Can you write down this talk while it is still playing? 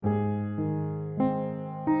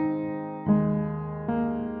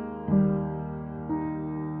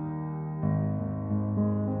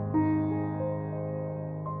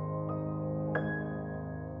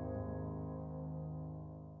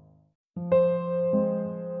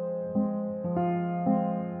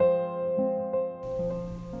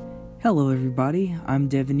Hello everybody, I'm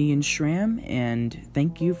Devonian Schramm, and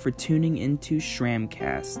thank you for tuning into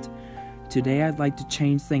Schrammcast. Today I'd like to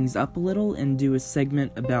change things up a little and do a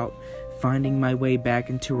segment about finding my way back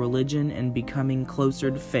into religion and becoming closer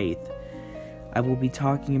to faith. I will be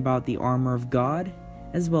talking about the armor of God,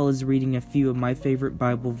 as well as reading a few of my favorite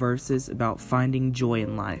Bible verses about finding joy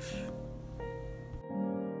in life.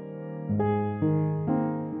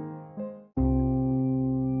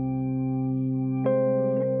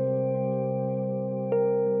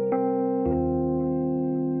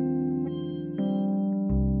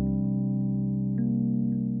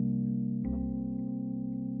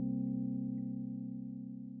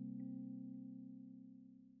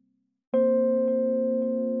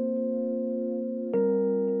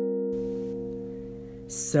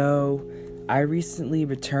 So, I recently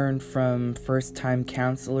returned from first-time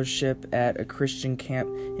counselorship at a Christian camp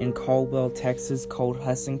in Caldwell, Texas called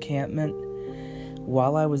Huss Encampment.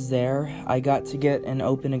 While I was there, I got to get an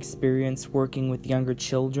open experience working with younger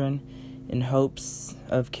children in hopes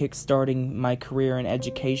of kickstarting my career in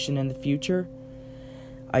education in the future.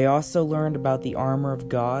 I also learned about the armor of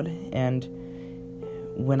God, and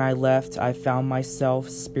when I left, I found myself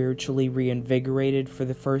spiritually reinvigorated for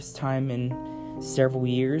the first time in several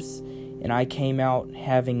years, and I came out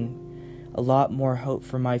having a lot more hope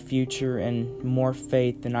for my future and more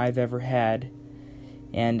faith than I've ever had.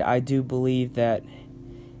 And I do believe that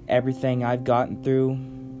everything I've gotten through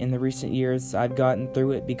in the recent years, I've gotten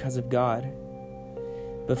through it because of God.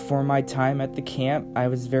 Before my time at the camp, I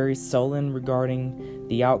was very sullen regarding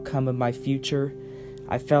the outcome of my future.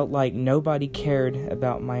 I felt like nobody cared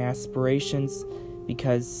about my aspirations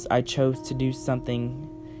because I chose to do something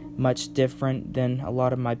much different than a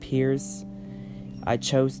lot of my peers. I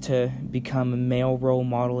chose to become a male role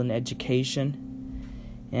model in education,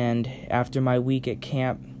 and after my week at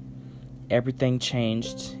camp, everything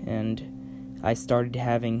changed, and I started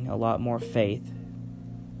having a lot more faith.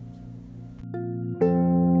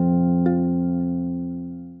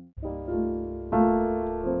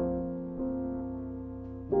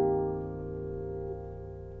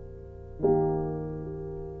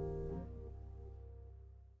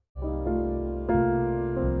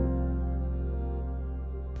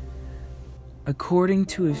 According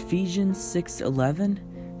to Ephesians 6:11,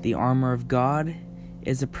 the armor of God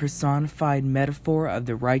is a personified metaphor of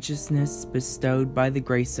the righteousness bestowed by the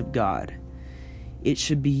grace of God. It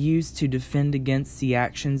should be used to defend against the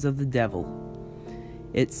actions of the devil.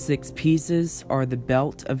 Its 6 pieces are the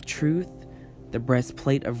belt of truth, the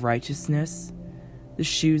breastplate of righteousness, the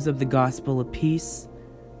shoes of the gospel of peace,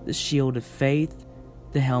 the shield of faith,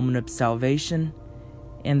 the helmet of salvation,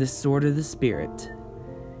 and the sword of the Spirit.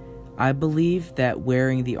 I believe that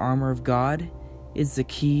wearing the armor of God is the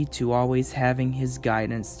key to always having His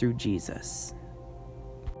guidance through Jesus.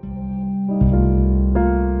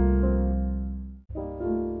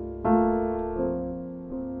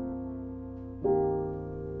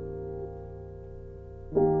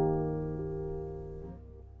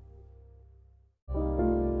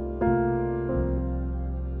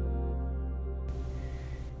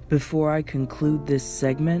 Before I conclude this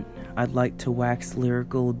segment, I'd like to wax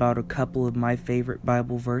lyrical about a couple of my favorite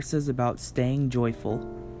Bible verses about staying joyful.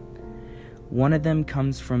 One of them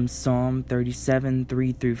comes from Psalm 37,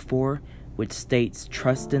 3-4, which states,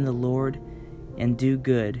 "Trust in the Lord and do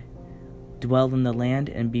good. Dwell in the land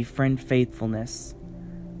and befriend faithfulness.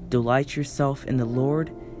 Delight yourself in the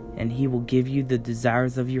Lord, and He will give you the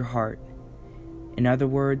desires of your heart." In other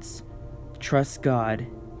words, trust God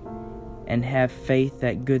and have faith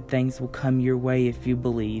that good things will come your way if you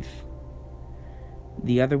believe.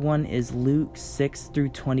 The other one is Luke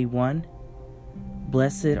 6-21.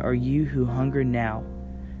 "Blessed are you who hunger now,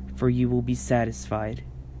 for you will be satisfied.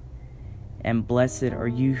 And blessed are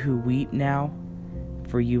you who weep now,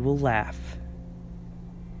 for you will laugh."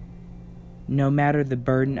 No matter the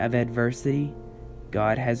burden of adversity,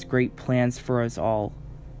 God has great plans for us all,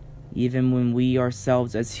 even when we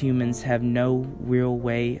ourselves as humans have no real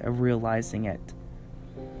way of realizing it.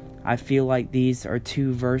 I feel like these are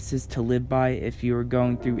 2 verses to live by if you are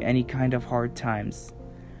going through any kind of hard times.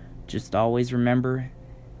 Just always remember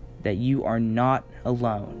that you are not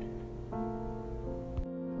alone.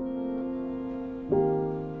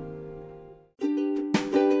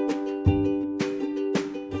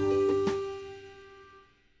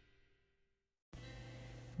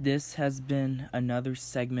 This has been another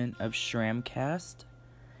segment of Schrammcast.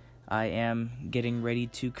 I am getting ready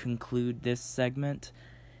to conclude this segment.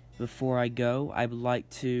 Before I go, I would like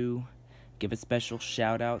to give a special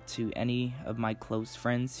shout out to any of my close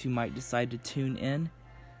friends who might decide to tune in.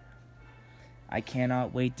 I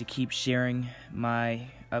cannot wait to keep sharing my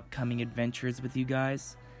upcoming adventures with you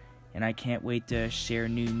guys, and I can't wait to share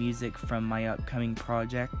new music from my upcoming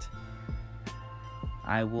project.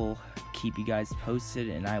 I will keep you guys posted,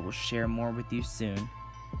 and I will share more with you soon.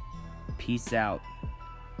 Peace out.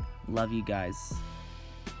 Love you guys.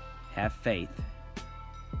 Have faith.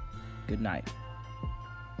 Good night.